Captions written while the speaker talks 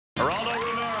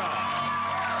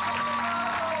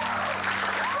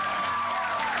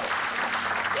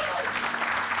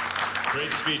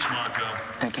Great speech, Marco.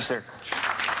 Thank you, sir.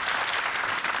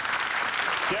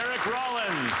 Derek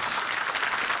Rollins.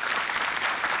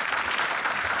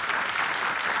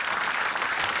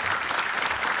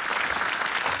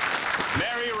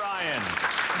 Mary Ryan.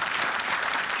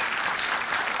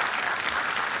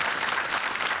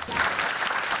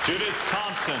 Judith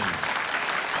Thompson.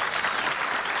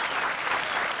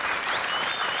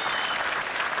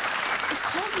 Is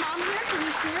Cole's mom here? Can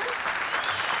you see her?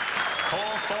 Cole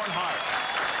Thornhart.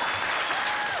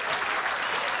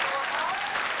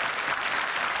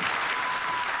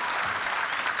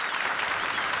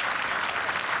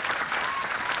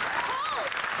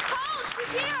 Cole,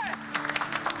 she's here.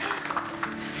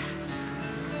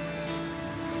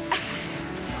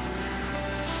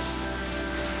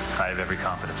 I have every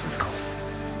confidence in you, Cole.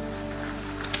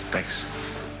 Thanks.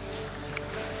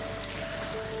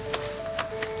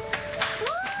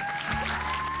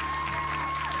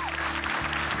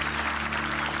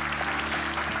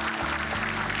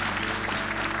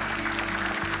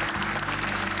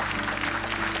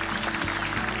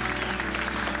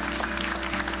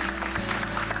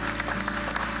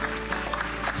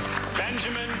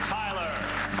 Benjamin Tyler.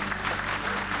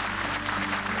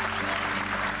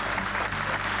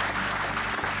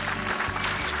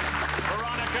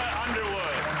 Veronica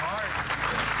Underwood.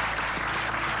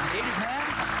 Native man?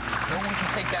 No one can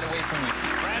take that away from you.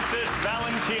 Francis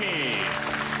Valentini.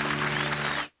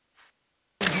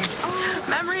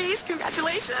 Memories,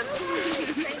 congratulations.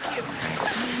 Thank you.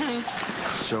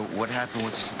 So what happened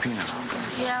with the subpoena?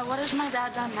 Yeah, what has my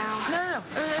dad done now? No.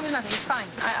 It was nothing. It's fine.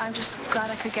 I'm just glad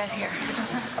I could get here.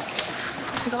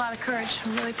 It took a lot of courage.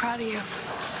 I'm really proud of you.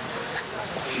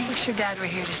 I wish your dad were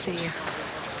here to see you.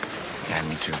 Yeah,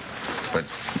 me too. But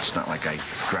it's not like I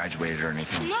graduated or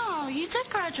anything. No, you did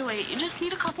graduate. You just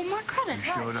need a couple more credits.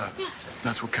 You showed up. Yeah.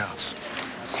 That's what counts.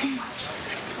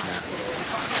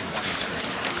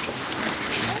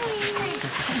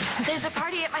 There's a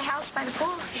party at my house by the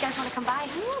pool. You guys want to come by?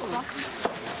 Welcome.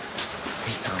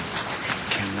 Hey,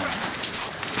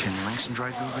 can Langston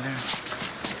drive you over there?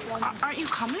 Aren't you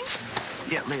coming?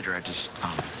 Yeah, later. I just,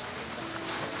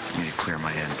 need to clear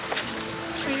my head.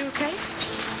 Are you okay?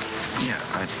 Yeah,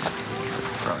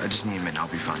 I just need a minute. I'll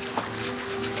be fine.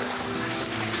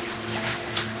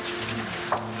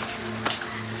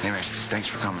 Anyway, thanks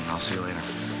for coming. I'll see you later.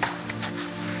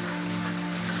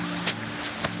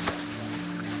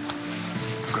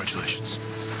 Congratulations.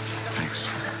 Thanks.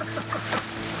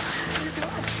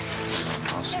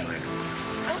 I'll see you later.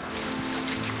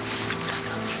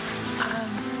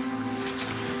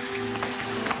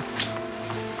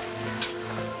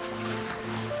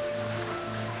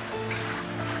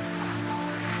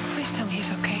 Please tell me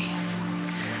he's okay.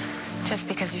 Just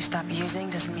because you stop using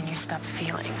doesn't mean you stop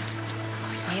feeling.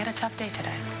 He had a tough day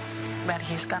today, but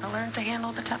he's got to learn to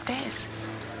handle the tough days.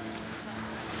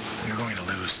 You're going to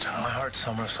lose, Tom. My heart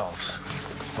somersaults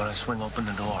when I swing open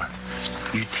the door.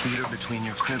 You teeter between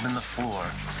your crib and the floor.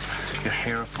 Your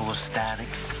hair full of static.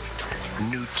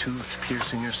 New tooth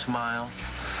piercing your smile.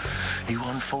 You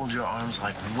unfold your arms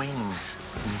like wings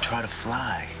and you try to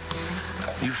fly.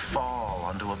 You fall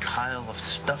onto a pile of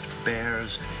stuffed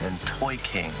bears and toy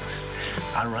kings.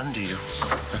 I run to you,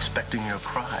 expecting your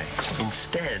cry.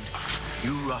 Instead,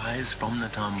 you rise from the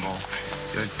tumble,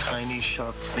 your tiny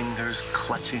sharp fingers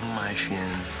clutching my shin.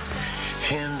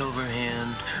 Hand over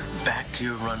hand, back to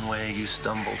your runway you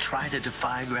stumble. Try to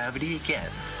defy gravity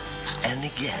again and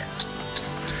again.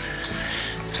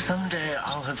 Someday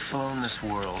I'll have flown this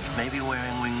world, maybe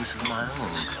wearing wings of my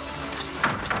own.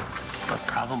 But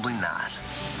probably not.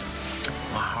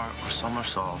 My heart will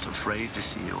somersault, afraid to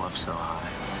see you up so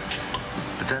high.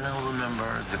 But then I'll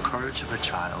remember the courage of a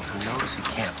child who knows he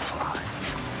can't fly,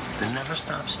 that never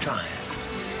stops trying.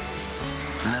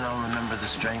 And then I'll remember the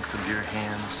strength of your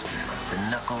hands, the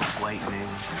knuckles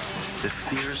whitening, the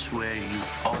fierce way you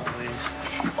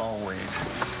always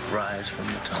rise from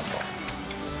the tumble.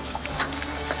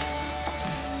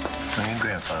 When your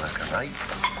grandfather come, right?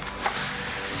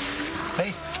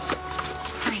 Hey.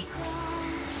 Hi.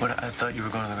 What? I thought you were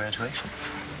going to the graduation.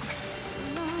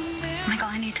 Michael,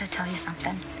 I need to tell you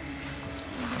something.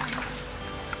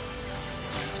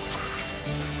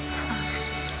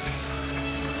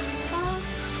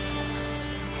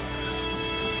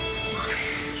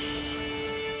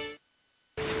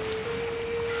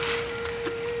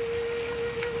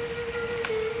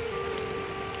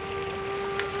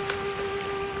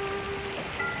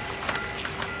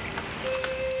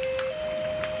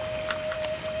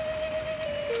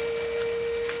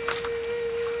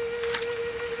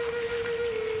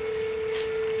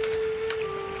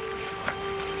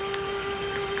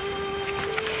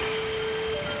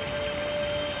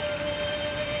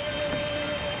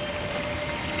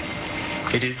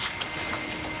 Hey, dude.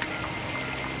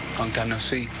 Long time no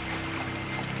see.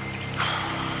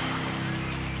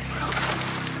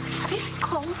 Have you seen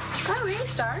Cole? Oh, hey,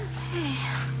 Starr.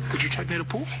 Hey. Did you check near the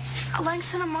pool?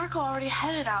 Langston and Marco already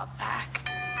headed out back.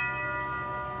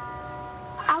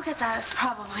 I'll get that. It's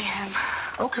probably him.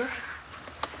 Okay.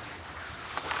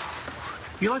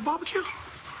 You like barbecue?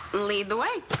 Lead the way.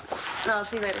 I'll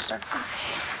see you later, Starr. Okay.